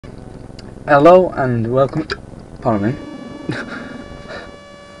Hello and welcome. Pardon me.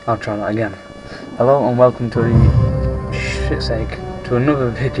 I'll try that again. Hello and welcome to shit's sake to another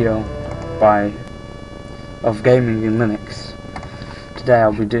video of gaming in Linux. Today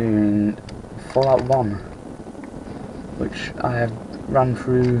I'll be doing Fallout 1, which I have ran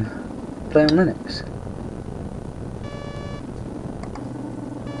through playonlinux.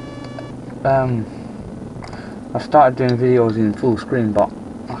 I've started doing videos in full screen, but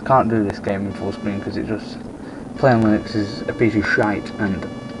I can't do this game in full screen because playonlinux is a piece of shite and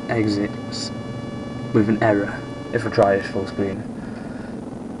exits with an error if I try this full screen.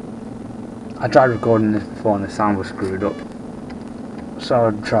 I tried recording this before and the sound was screwed up, so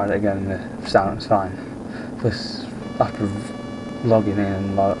I tried it again and the sound's fine. Plus, after logging in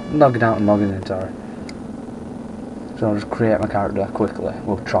and logging out and logging in, sorry. So I'll just create my character quickly.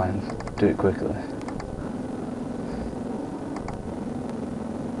 We'll try and do it quickly.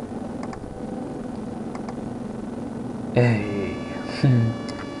 Hey.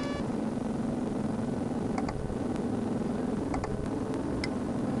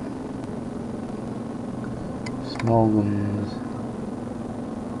 Small guns.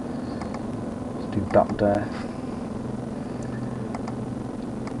 Let's do doctor.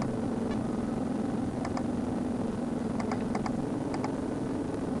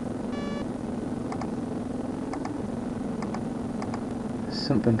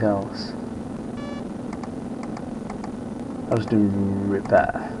 Something else. I'll just do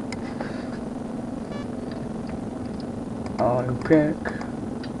repair. I'll pick.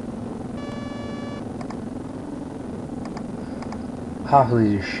 Half of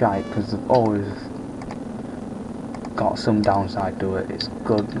these are shite because they've always got some downside to it. It's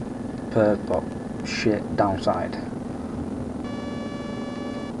good perk, but shit downside.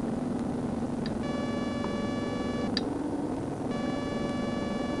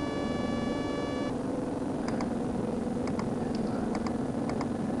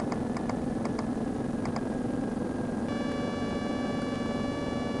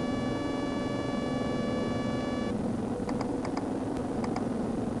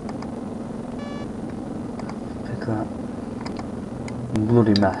 That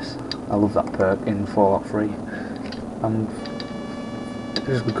bloody mess. I love that perk in Fallout 3, and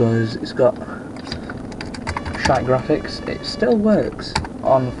just because it's got shite graphics, it still works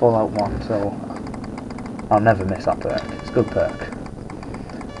on Fallout 1, so I'll never miss that perk. It's a good perk.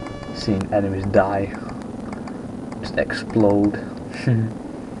 Seeing enemies die, just explode. So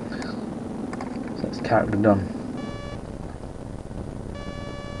that's character done.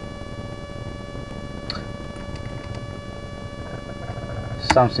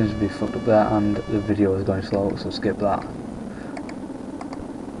 Sound seems to be fucked up there and the video is going slow, so skip that.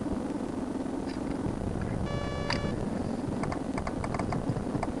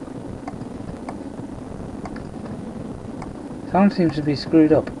 Sound seems to be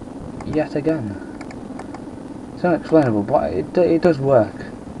screwed up yet again. It's unexplainable, but it does work.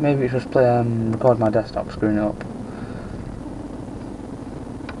 Maybe it's just record my desktop screwing it up.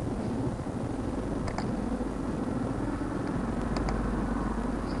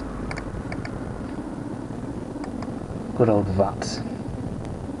 Good old VATS.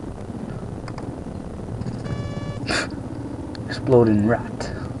 Exploding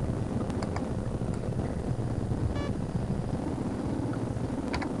rat.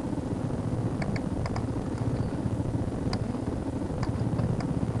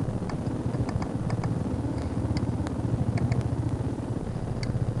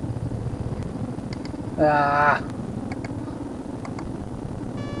 Ah!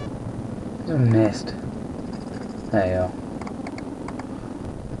 I missed. There you go.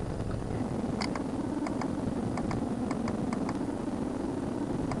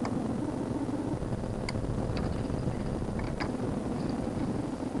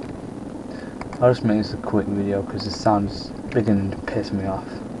 I'll just make this a quick video because the sound's beginning to piss me off.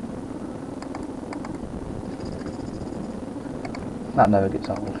 That never gets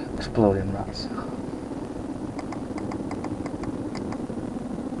old. Exploding rats.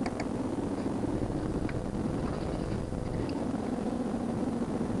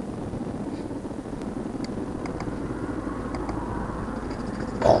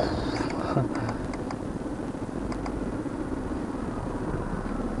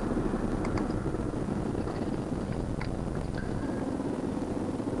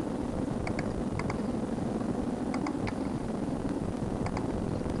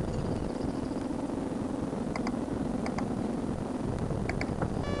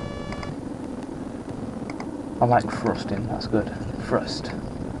 I like thrusting, that's good. Thrust.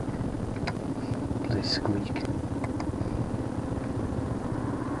 Bloody squeak.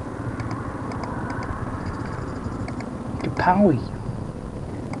 Powie.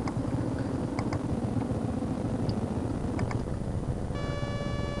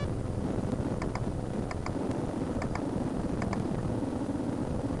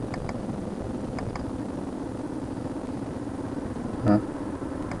 Huh?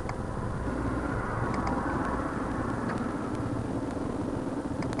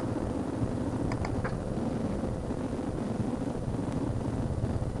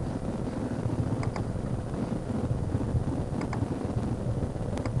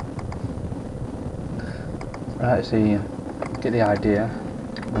 Right, so you get the idea,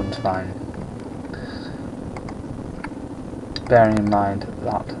 that's fine. Bearing in mind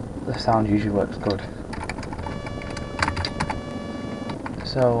that the sound usually works good.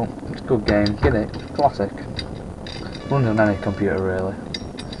 So, it's a good game, get it, classic. Runs on any computer really.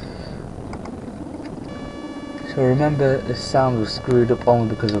 So remember, this sound was screwed up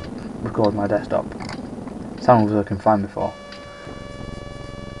only because of recordmydesktop. Sound was working fine before.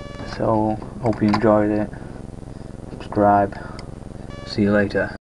 So, hope you enjoyed it. Subscribe. See you later.